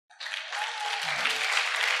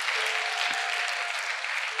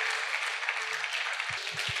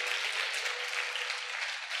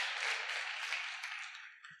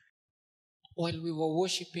while we were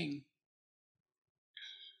worshiping,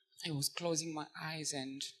 I was closing my eyes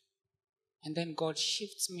and then God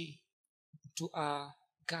shifts me to a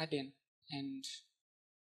garden, and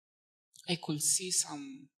I could see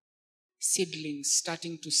some seedlings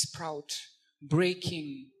starting to sprout,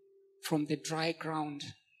 breaking from the dry ground,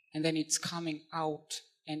 and then it's coming out,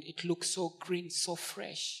 and it looks so green, so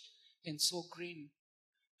fresh, and so green,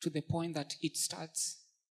 to the point that it starts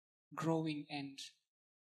growing and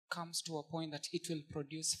comes to a point that it will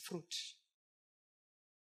produce fruit.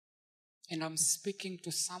 And I'm speaking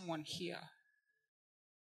to someone here.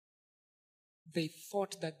 They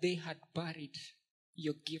thought that they had buried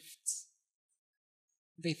your gifts.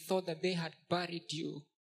 They thought that they had buried you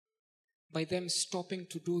by them stopping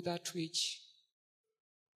to do that which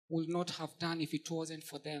would not have done if it wasn't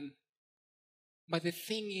for them. But the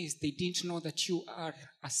thing is, they didn't know that you are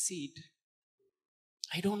a seed.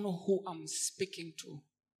 I don't know who I'm speaking to,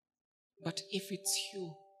 but if it's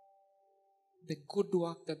you, the good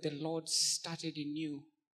work that the Lord started in you,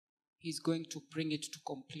 He's going to bring it to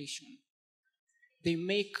completion. They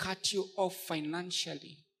may cut you off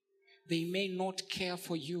financially. They may not care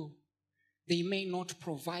for you. They may not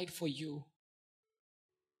provide for you.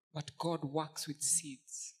 But God works with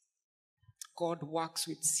seeds. God works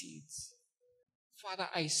with seeds. Father,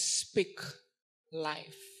 I speak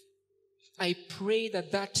life. I pray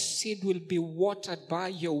that that seed will be watered by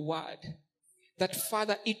your word. That,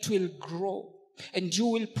 Father, it will grow. And you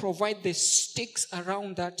will provide the sticks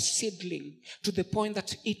around that seedling to the point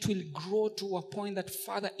that it will grow to a point that,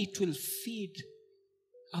 Father, it will feed.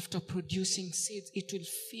 After producing seeds, it will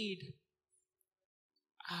feed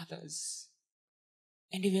others.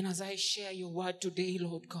 And even as I share your word today,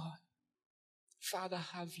 Lord God, Father,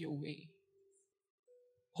 have your way.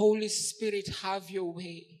 Holy Spirit, have your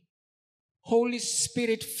way. Holy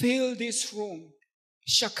Spirit, fill this room.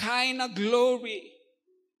 Shekinah glory.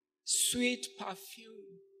 Sweet perfume.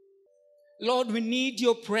 Lord, we need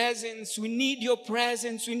your presence. We need your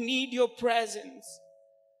presence. We need your presence.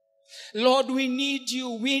 Lord, we need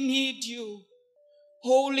you. We need you.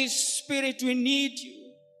 Holy Spirit, we need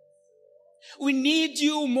you. We need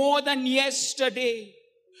you more than yesterday.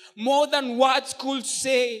 More than words could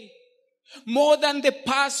say. More than the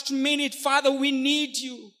past minute. Father, we need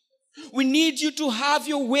you. We need you to have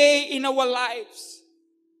your way in our lives.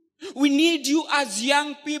 We need you as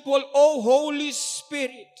young people, oh Holy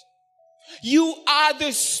Spirit. You are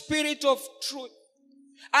the Spirit of truth.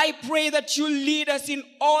 I pray that you lead us in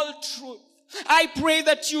all truth. I pray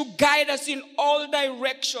that you guide us in all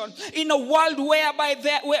direction. In a world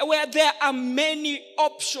where there are many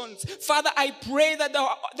options. Father, I pray that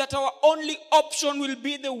our only option will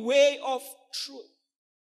be the way of truth.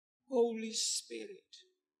 Holy Spirit,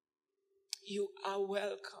 you are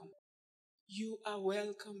welcome. You are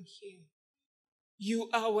welcome here. You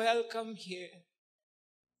are welcome here.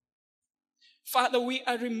 Father, we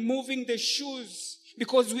are removing the shoes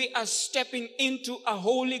because we are stepping into a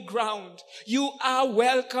holy ground. You are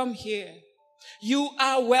welcome here. You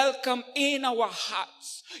are welcome in our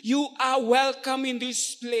hearts. You are welcome in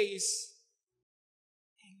this place.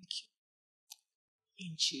 Thank you.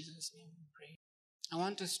 In Jesus' name we pray. I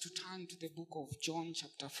want us to turn to the book of John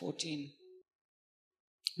chapter 14.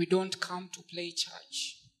 We don't come to play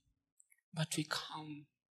church, but we come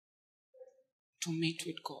to meet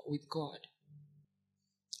with God.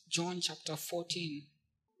 John chapter 14,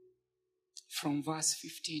 from verse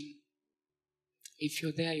 15. If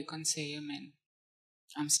you're there, you can say amen.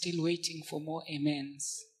 I'm still waiting for more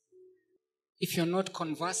amens. If you're not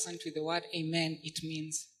conversant with the word amen, it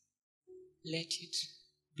means let it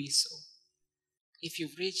be so. If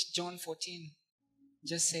you've reached John 14,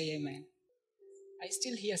 just say amen. I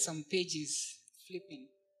still hear some pages flipping.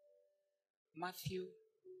 Matthew,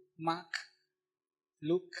 Mark,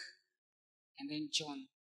 Luke, and then John.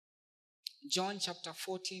 John chapter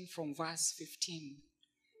 14 from verse 15.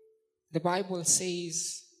 The Bible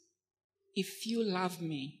says, if you love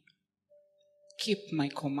me, keep my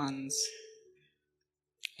commands.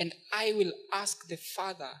 And I will ask the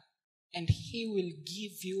Father, and he will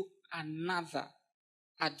give you another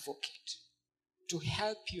advocate to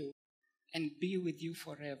help you and be with you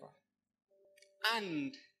forever.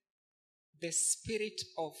 And the Spirit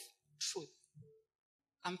of truth.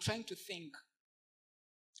 I'm trying to think.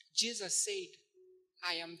 Jesus said,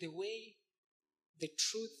 I am the way, the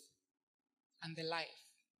truth, and the life.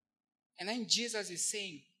 And then Jesus is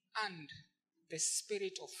saying, and the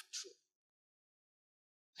Spirit of truth.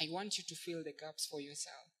 I want you to fill the gaps for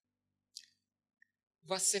yourself.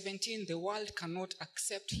 Verse 17, the world cannot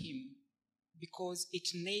accept him because it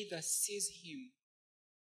neither sees him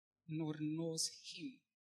nor knows him.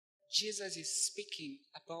 Jesus is speaking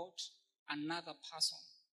about another person.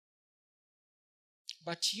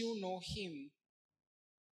 But you know him,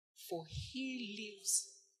 for he lives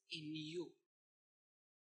in you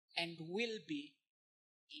and will be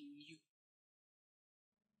in you.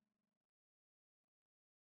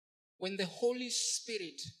 When the Holy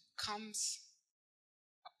Spirit comes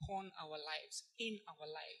upon our lives, in our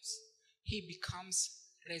lives, he becomes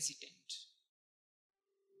resident.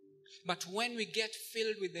 But when we get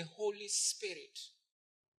filled with the Holy Spirit,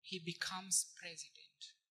 he becomes president.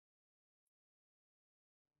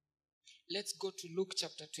 Let's go to Luke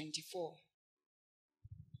chapter 24.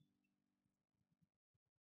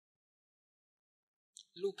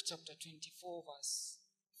 Luke chapter 24, verse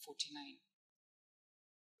 49.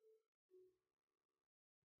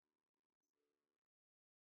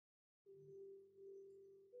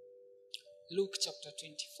 Luke chapter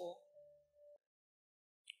 24,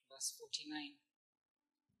 verse 49.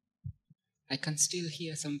 I can still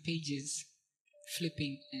hear some pages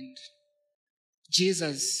flipping, and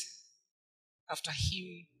Jesus, after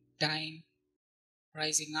him dying,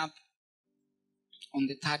 rising up on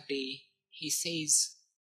the third day, he says,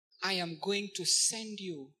 I am going to send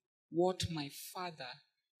you what my Father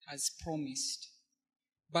has promised,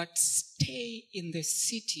 but stay in the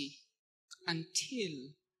city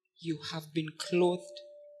until you have been clothed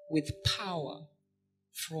with power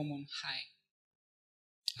from on high.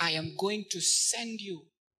 I am going to send you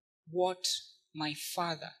what my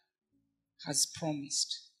Father has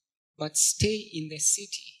promised, but stay in the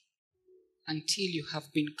city until you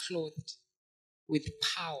have been clothed with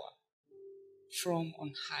power from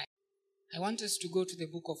on high. I want us to go to the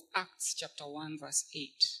book of Acts chapter 1 verse 8.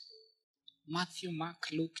 Matthew, Mark,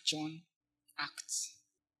 Luke, John, Acts.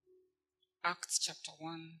 Acts chapter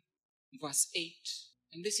 1 verse 8.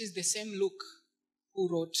 And this is the same Luke who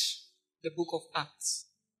wrote the book of Acts.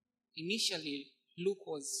 Initially, Luke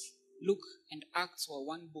and Acts were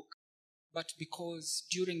one book. But because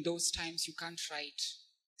during those times you can't write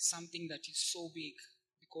something that is so big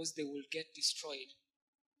because they will get destroyed.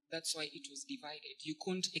 That's why it was divided. You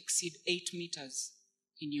couldn't exceed 8 meters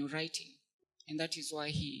in your writing. And that is why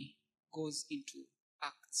he goes into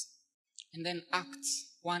Acts. And then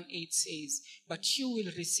Acts 1:8 says, but you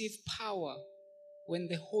will receive power when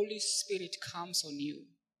the Holy Spirit comes on you,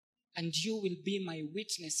 and you will be my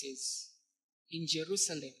witnesses in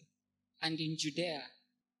Jerusalem and in Judea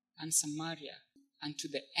and Samaria and to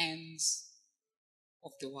the ends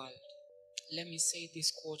of the world. Let me say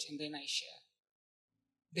this quote and then I share.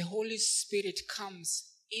 The Holy Spirit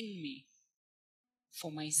comes in me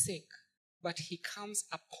for my sake, but he comes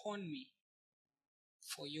upon me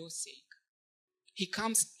for your sake. He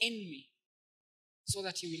comes in me so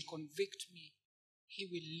that he will convict me. He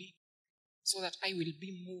will lead so that I will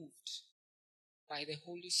be moved by the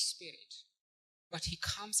Holy Spirit. But he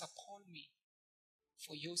comes upon me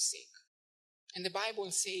for your sake. And the Bible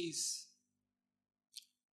says,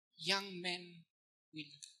 young men will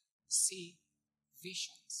see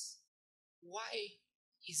visions. Why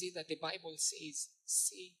is it that the Bible says,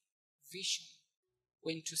 see vision,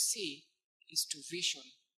 when to see is to vision,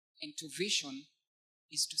 and to vision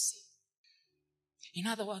is to see? In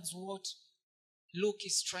other words, what Luke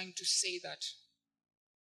is trying to say that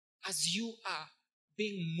as you are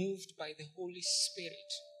being moved by the Holy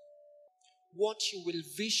Spirit, what you will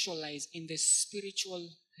visualize in the spiritual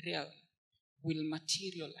realm will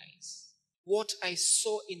materialize. What I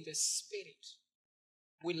saw in the spirit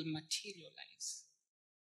will materialize.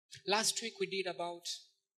 Last week we did about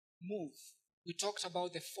move. We talked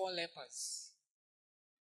about the 4 lepers.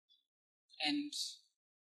 And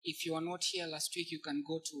if you are not here last week, you can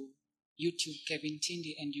go to YouTube, Kevin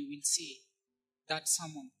Tindi, and you will see that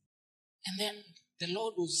sermon. And then the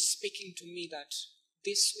Lord was speaking to me that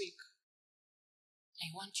this week,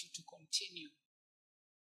 I want you to continue.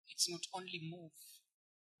 It's not only move,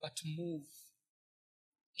 but move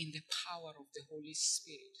in the power of the Holy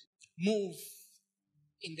Spirit. Move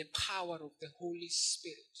in the power of the Holy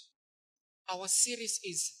Spirit. Our series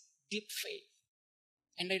is Deep Faith.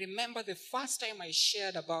 And I remember the first time I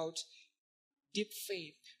shared about deep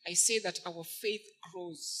faith, I say that our faith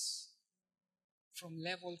grows from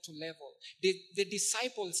level to level. The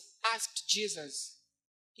disciples asked Jesus,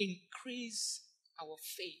 increase our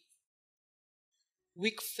faith.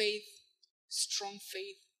 Weak faith, strong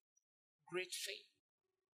faith, great faith.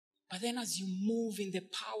 But then as you move in the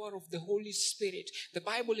power of the Holy Spirit, the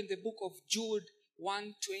Bible in the book of Jude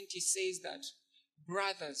 1:20 says that,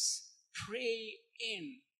 brothers, pray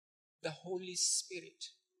in the Holy Spirit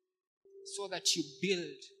so that you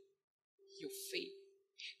build your faith.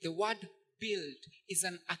 The word build is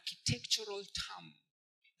an architectural term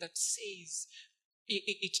that says,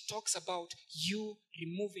 it talks about you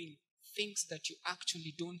removing things that you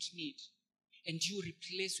actually don't need and you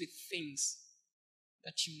replace with things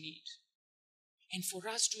that you need. And for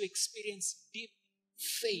us to experience deep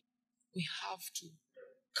faith, we have to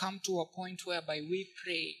come to a point whereby we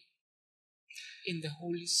pray in the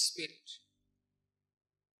Holy Spirit.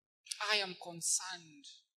 I am concerned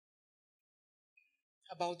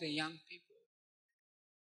about the young people.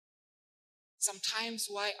 Sometimes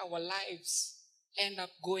why our lives end up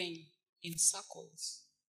going in circles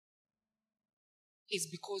is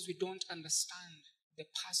because we don't understand the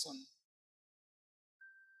person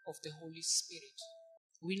of the Holy Spirit.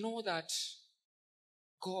 We know that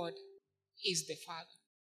God is the Father.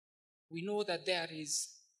 We know that there is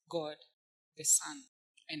God the Son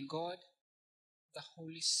and God the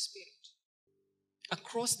Holy Spirit.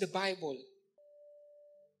 Across the Bible,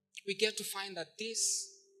 we get to find that this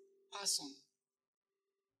person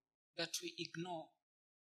that we ignore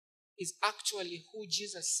is actually who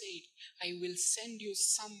Jesus said, I will send you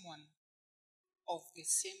someone of the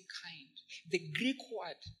same kind. The Greek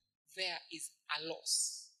word there is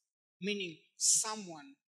allos, meaning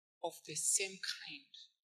someone of the same kind.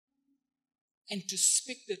 And to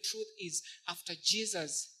speak the truth is, after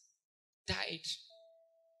Jesus died,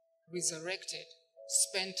 resurrected,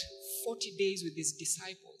 spent 40 days with his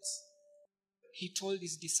disciples, he told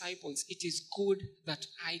his disciples, it is good that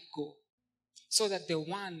I go, so that the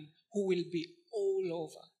one who will be all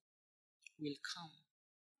over will come.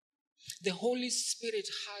 The Holy Spirit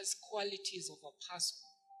has qualities of a person.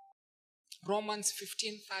 Romans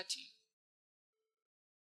 15:30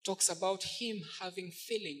 talks about him having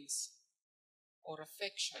feelings or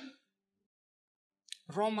affection.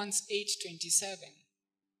 Romans 8:27,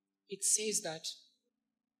 it says that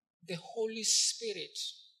the Holy Spirit,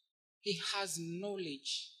 he has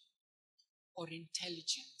knowledge or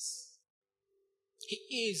intelligence.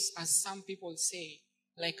 He is, as some people say,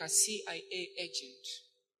 like a CIA agent.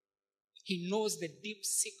 He knows the deep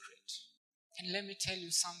secret. And let me tell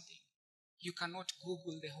you something. You cannot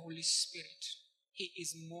Google the Holy Spirit. He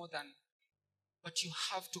is more than. But you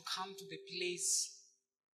have to come to the place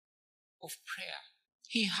of prayer.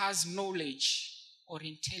 He has knowledge or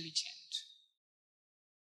intelligence.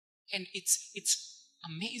 And it's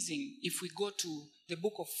amazing if we go to the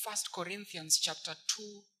book of 1 Corinthians chapter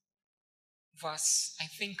 2, verse, I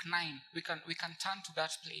think 9. We can turn to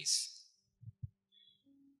that place.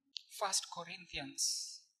 1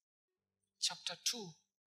 Corinthians chapter 2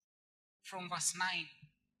 from verse 9.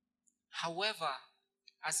 However,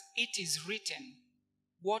 as it is written,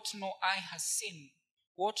 what no eye has seen,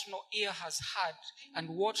 what no ear has heard, and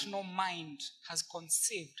what no mind has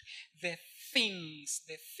conceived, the things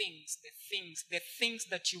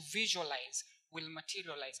that you visualize will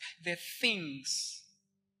materialize. The things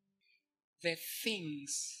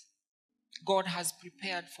God has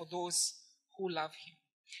prepared for those who love him.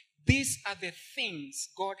 These are the things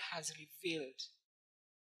God has revealed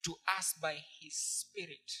to us by his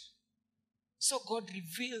Spirit. So God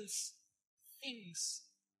reveals things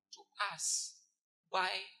to us by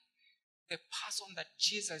the person that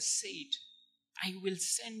Jesus said, I will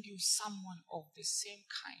send you someone of the same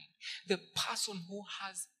kind. The person who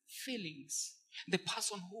has feelings, the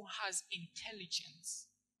person who has intelligence.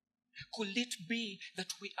 Could it be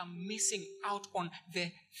that we are missing out on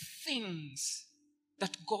the things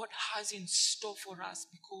that God has in store for us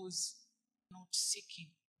because we're not seeking?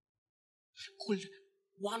 Could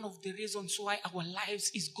one of the reasons why our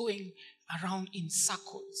lives is going around in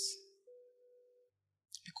circles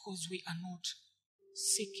because we are not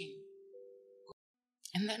seeking?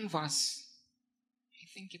 And then I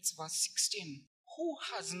think it's verse 16. Who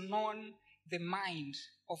has known the mind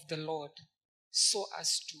of the Lord so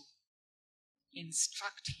as to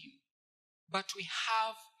instruct him? But we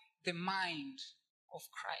have the mind of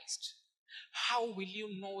Christ. How will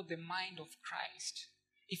you know the mind of Christ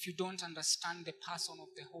if you don't understand the person of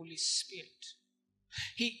the Holy Spirit?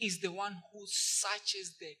 He is the one who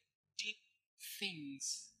searches the deep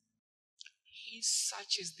things. He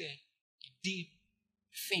searches the deep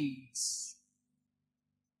things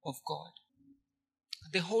of God.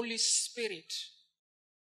 The Holy Spirit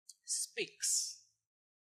speaks.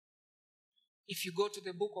 If you go to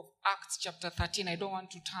the book of Acts chapter 13, I don't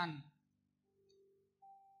want to turn.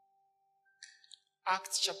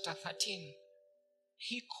 Acts chapter 13.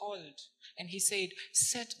 He called and he said,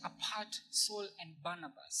 set apart Saul and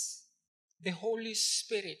Barnabas. The Holy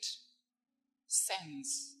Spirit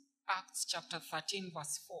sends. Acts chapter 13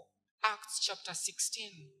 verse 4. Acts chapter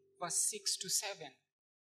 16 verse 6 to 7.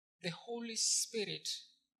 The Holy Spirit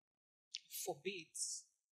forbids.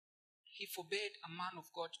 he forbade a man of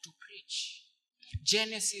God to preach.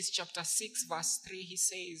 Genesis chapter 6 verse 3, he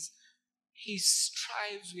says, he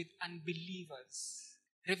strives with unbelievers.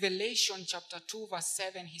 Revelation chapter 2 verse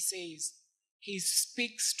 7, he says, he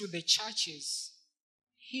speaks to the churches.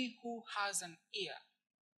 He who has an ear,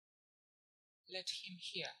 let him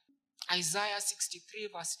hear. Isaiah 63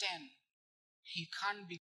 verse 10, he can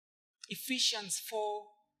be. Ephesians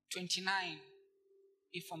 4:29,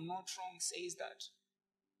 if I'm not wrong, says that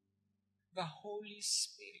the Holy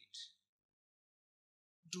Spirit,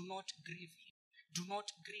 do not grieve him. Do not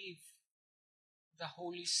grieve the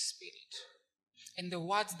Holy Spirit. And the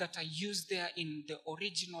words that are used there in the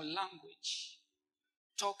original language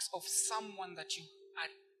talks of someone that you are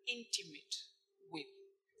intimate with,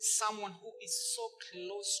 someone who is so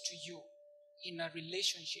close to you in a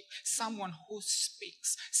relationship, someone who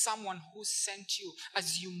speaks, someone who sent you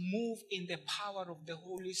as you move in the power of the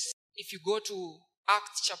Holy Spirit. If you go to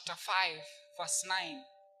Acts chapter 5 verse 9,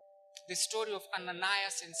 the story of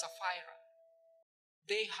Ananias and Sapphira,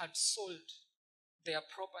 they had sold their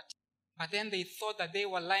property, but then they thought that they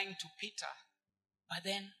were lying to Peter. But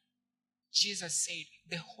then Jesus said,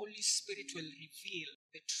 the Holy Spirit will reveal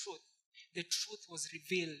the truth. The truth was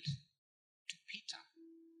revealed to Peter,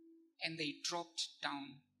 and they dropped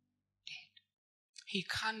down dead. He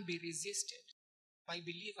can't be resisted by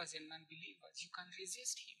believers and unbelievers. You can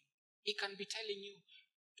resist him. He can be telling you,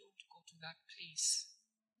 don't go to that place.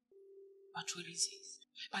 But we resist.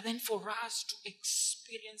 But then for us to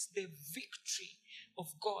experience the victory of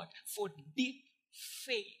God, for deep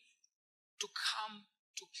faith to come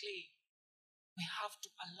to play, we have to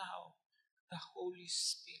allow the Holy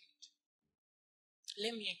Spirit.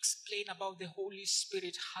 Let me explain about the Holy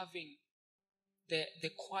Spirit having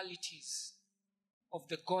the qualities of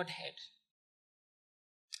the Godhead.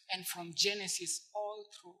 And from Genesis all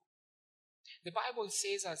through, the Bible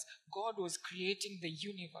says as God was creating the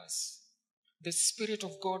universe, the Spirit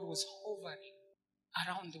of God was hovering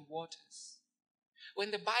around the waters.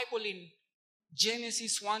 When the Bible in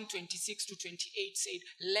Genesis 1:26-28 said,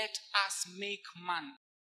 let us make man.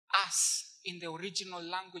 Us, in the original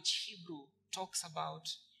language Hebrew, talks about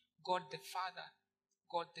God the Father,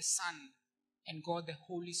 God the Son, and God the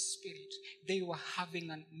Holy Spirit. They were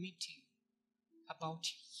having a meeting about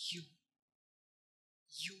you.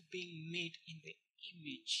 You being made in the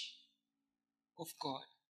image of God.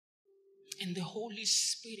 And the Holy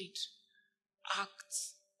Spirit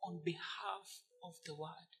acts on behalf of the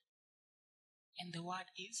Word. And the Word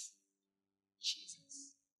is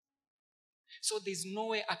Jesus. So there's no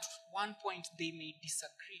way at one point they may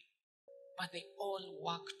disagree, but they all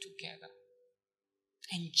work together.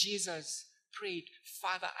 And Jesus prayed,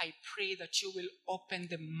 Father, I pray that you will open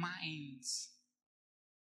the minds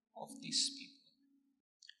of these people.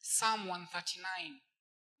 Psalm 139,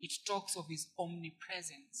 it talks of his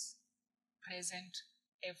omnipresence, present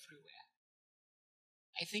everywhere.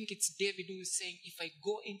 I think it's David who is saying, if I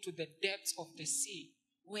go into the depths of the sea,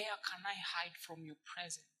 where can I hide from your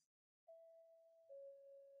presence?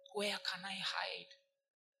 Where can I hide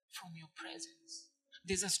from your presence?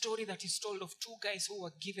 There's a story that is told of two guys who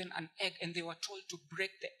were given an egg and they were told to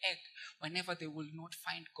break the egg whenever they will not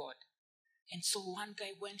find God. And so one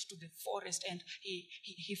guy went to the forest and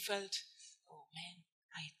he felt, oh man,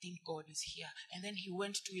 I think God is here. And then he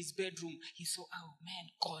went to his bedroom. He saw, oh man,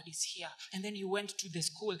 God is here. And then he went to the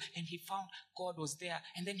school and he found God was there.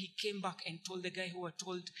 And then he came back and told the guy who had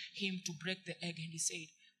told him to break the egg, and he said,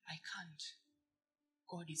 I can't.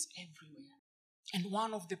 God is everywhere. And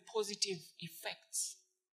one of the positive effects,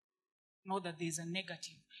 not that there's a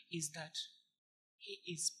negative, is that he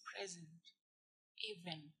is present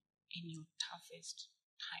even in your toughest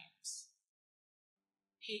times.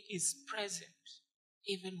 He is present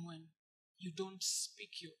even when you don't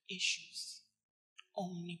speak your issues.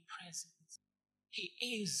 Omnipresent. He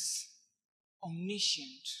is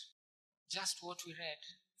omniscient. Just what we read,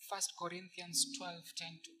 1 Corinthians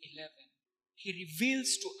 12:10-11. He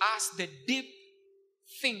reveals to us the deep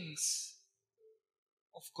things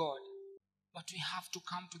of God. But we have to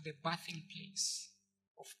come to the birthing place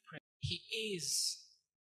of prayer. He is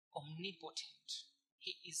omnipotent.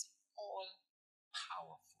 He is all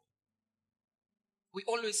powerful. We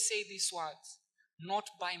always say these words, not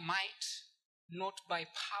by might, not by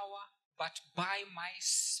power, but by my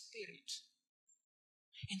Spirit.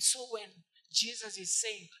 And so when Jesus is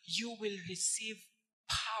saying, you will receive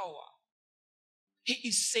power, he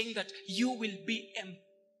is saying that you will be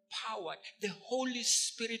empowered. The Holy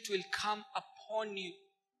Spirit will come upon you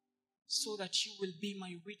so that you will be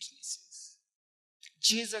my witnesses.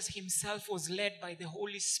 Jesus himself was led by the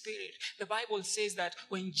Holy Spirit. The Bible says that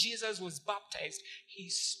when Jesus was baptized, he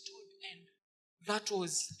stood And that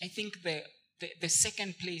was, I think, the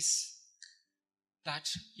second place that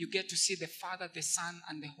you get to see the Father, the Son,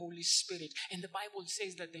 and the Holy Spirit. And the Bible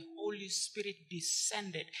says that the Holy Spirit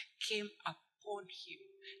descended, came upon him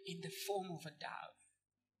in the form of a dove.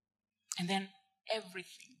 And then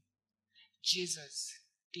everything Jesus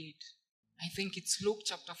did. I think it's Luke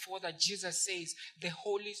chapter 4 that Jesus says,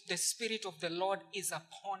 the Spirit of the Lord is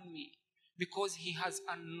upon me because he has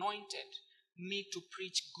anointed me to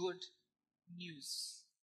preach good news.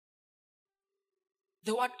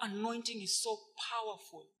 The word anointing is so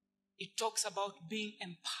powerful. It talks about being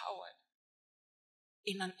empowered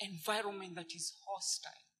in an environment that is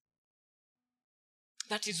hostile.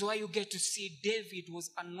 That is why you get to see David was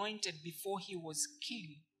anointed before he was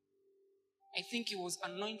king. I think he was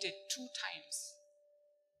anointed 2 times.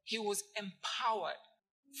 He was empowered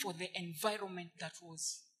for the environment that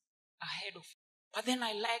was ahead of him. But then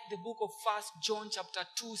I like the book of 1 John chapter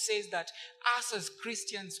 2 says that us as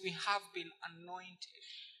Christians, we have been anointed.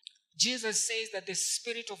 Jesus says that the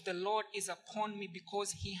Spirit of the Lord is upon me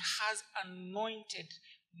because he has anointed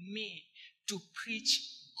me to preach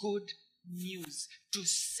good news, to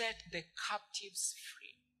set the captives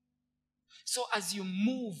free. So as you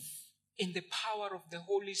move in the power of the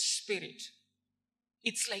Holy Spirit,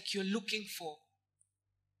 it's like you're looking for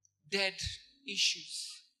dead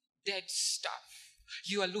issues, dead stuff.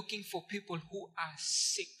 You are looking for people who are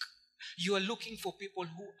sick. You are looking for people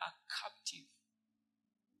who are captive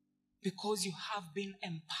because you have been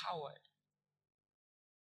empowered.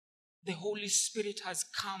 The Holy Spirit has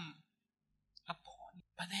come upon you.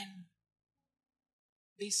 But then,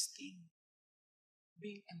 this thing,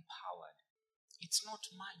 being empowered, it's not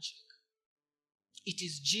magic. It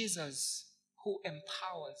is Jesus who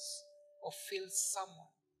empowers or fills someone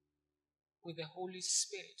with the Holy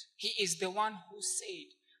Spirit. He is the one who said,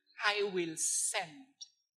 I will send.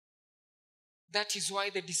 That is why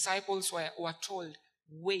the disciples were told,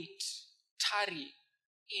 wait, tarry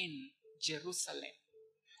in Jerusalem.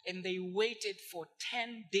 And they waited for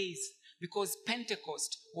 10 days because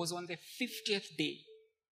Pentecost was on the 50th day.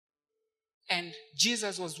 And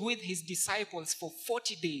Jesus was with his disciples for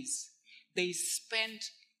 40 days. They spent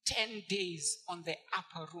 10 days on the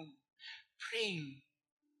upper room, praying,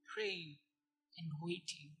 and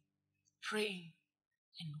waiting, praying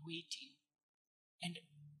and waiting. And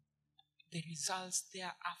the results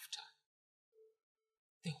thereafter,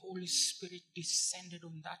 the Holy Spirit descended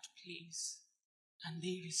on that place and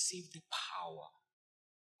they received the power.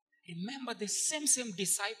 Remember the same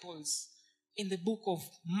disciples in the book of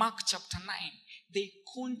Mark chapter 9, they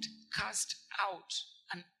couldn't cast out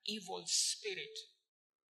an evil spirit.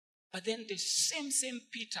 But then the same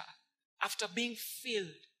Peter, after being filled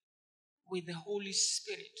with the Holy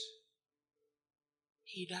Spirit,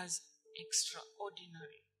 he does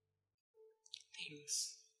extraordinary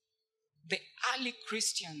things. The early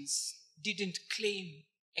Christians didn't claim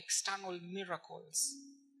external miracles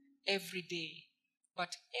every day,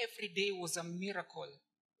 but every day was a miracle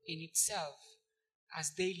in itself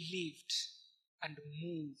as they lived and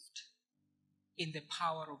moved in the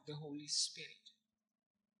power of the Holy Spirit.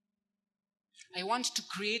 I want to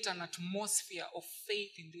create an atmosphere of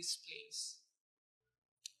faith in this place.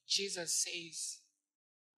 Jesus says,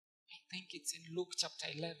 I think it's in Luke chapter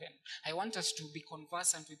 11. I want us to be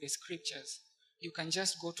conversant with the scriptures. You can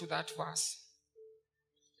just go to that verse.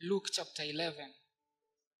 Luke chapter 11.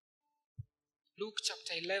 Luke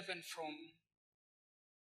chapter 11 from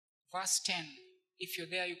verse 10. If you're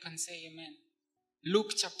there, you can say amen.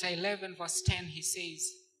 Luke chapter 11 verse 10, he says,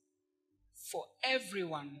 for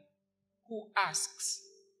everyone who asks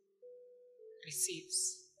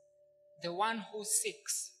receives. The one who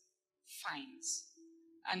seeks finds.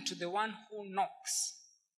 And to the one who knocks,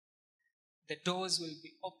 the doors will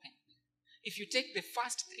be opened. If you take the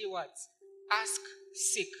first 3 words, ask,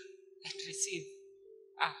 seek, and receive.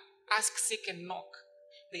 Ask, seek, and knock.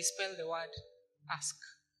 They spell the word ask.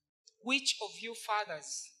 Which of you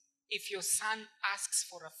fathers, if your son asks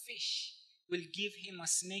for a fish, will give him a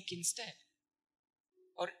snake instead?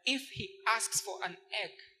 Or if he asks for an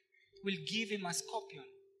egg, will give him a scorpion?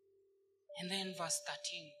 And then verse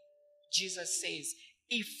 13, Jesus says,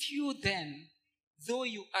 if you then, though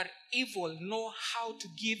you are evil, know how to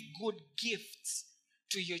give good gifts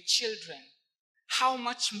to your children, how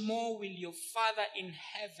much more will your Father in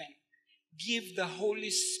heaven give the Holy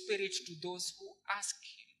Spirit to those who ask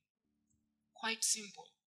him? Quite simple.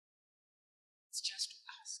 It's just to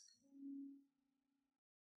ask.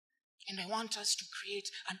 And I want us to create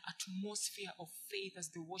an atmosphere of faith as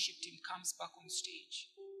the worship team comes back on stage.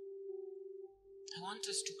 I want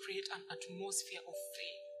us to create an atmosphere of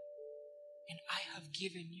faith. And I have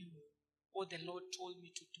given you what the Lord told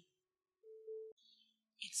me to do.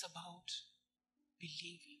 It's about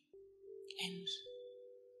believing. And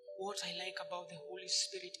what I like about the Holy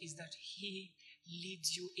Spirit is that He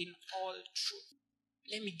leads you in all truth.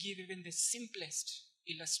 Let me give even the simplest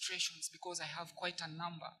illustrations because I have quite a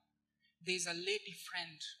number. There's a lady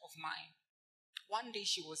friend of mine. One day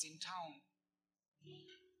she was in town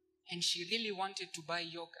and she really wanted to buy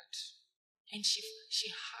yogurt. And she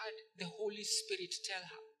heard the Holy Spirit tell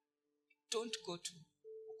her, don't go to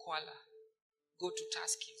Ukwala, go to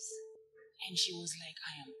Tuskys. And she was like,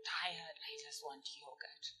 I am tired, I just want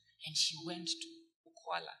yogurt. And she went to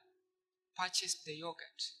Ukwala, purchased the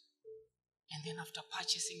yogurt. And then after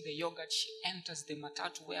purchasing the yogurt, she enters the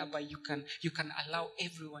matatu whereby you can allow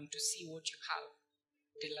everyone to see what you have.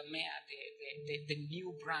 De la Mer, the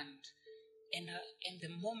new brand. And the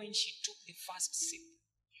moment she took the first sip,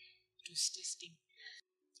 it was tasting.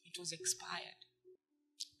 It was expired.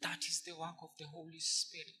 That is the work of the Holy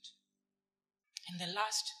Spirit. And the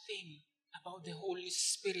last thing about the Holy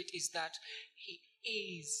Spirit is that He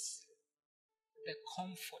is the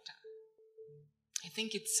Comforter. I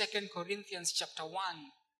think it's 2 Corinthians chapter 1,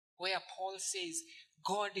 where Paul says,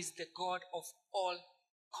 God is the God of all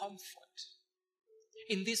comfort.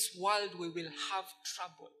 In this world we will have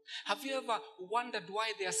trouble. Have you ever wondered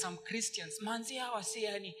why there are some Christians, manzi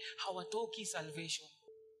hawasiani, hawatoki salvation.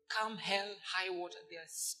 Come hell, high water, they are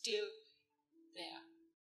still there.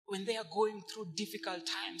 When they are going through difficult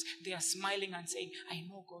times, they are smiling and saying, I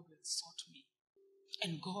know God will sort me.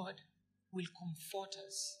 And God will comfort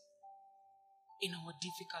us in our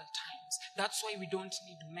difficult times. That's why we don't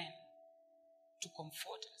need men to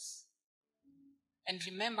comfort us. And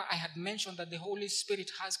remember, I had mentioned that the Holy Spirit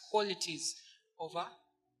has qualities of a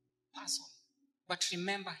person. But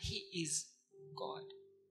remember, He is God.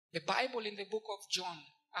 The Bible in the book of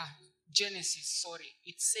Genesis,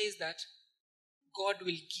 it says that God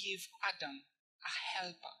will give Adam a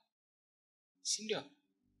helper. Sindio?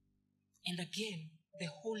 And again, the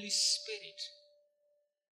Holy Spirit,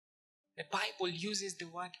 the Bible uses the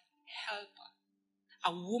word helper.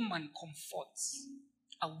 A woman comforts.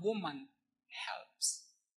 A woman helps.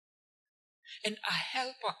 And a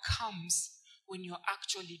helper comes when you're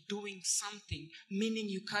actually doing something, meaning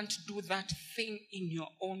you can't do that thing in your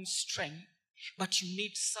own strength, but you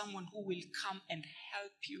need someone who will come and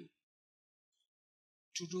help you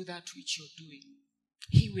to do that which you're doing.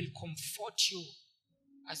 He will comfort you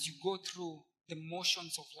as you go through the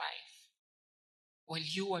motions of life. While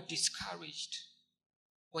you are discouraged,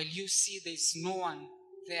 while you see there's no one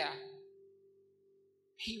there,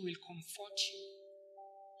 He will comfort you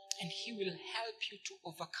and He will help you to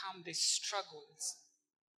overcome the struggles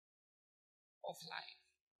of life.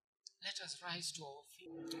 Let us rise to our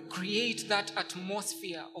feet. Create that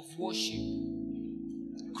atmosphere of worship.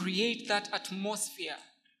 Create that atmosphere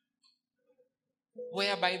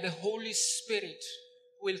whereby the Holy Spirit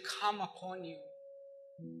will come upon you.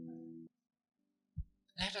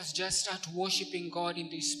 Let us just start worshiping God in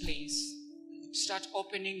this place. Start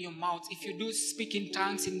opening your mouth. If you do speak in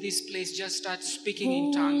tongues in this place, just start speaking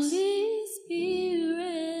in tongues. Holy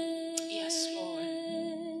Spirit, Yes, Lord.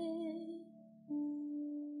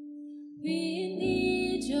 we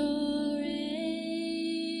need your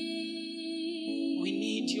rain. We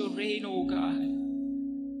need your rain, oh God.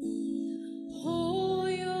 Pour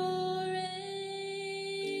your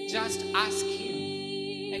rain. Just ask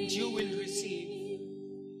Him and you will receive.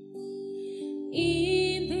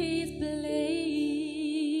 In this place.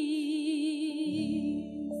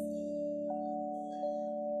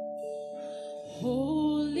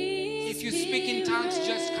 Holy If you speak in tongues,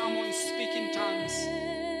 just come on, speak in tongues.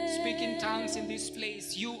 Speak in tongues in this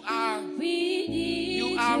place. You are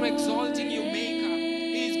exalting your Maker.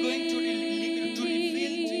 He is going to reveal to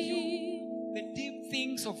you the deep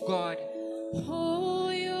things of God.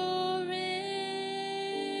 Pour your rain.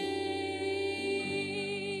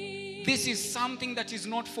 This is something that is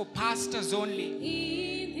not for pastors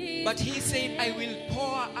only. But He said, I will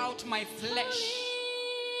pour out my flesh.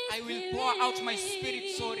 I will pour out my spirit,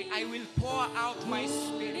 I will pour out my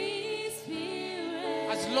spirit.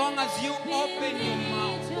 As long as you open your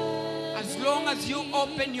mouth, as long as you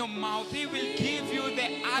open your mouth, He will give you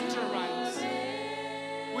the utterance.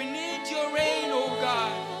 We need your rain, oh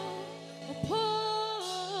God.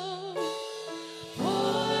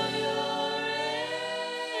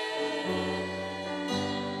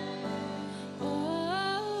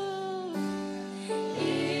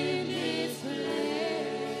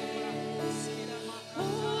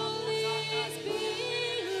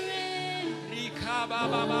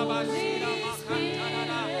 Holy Spirit,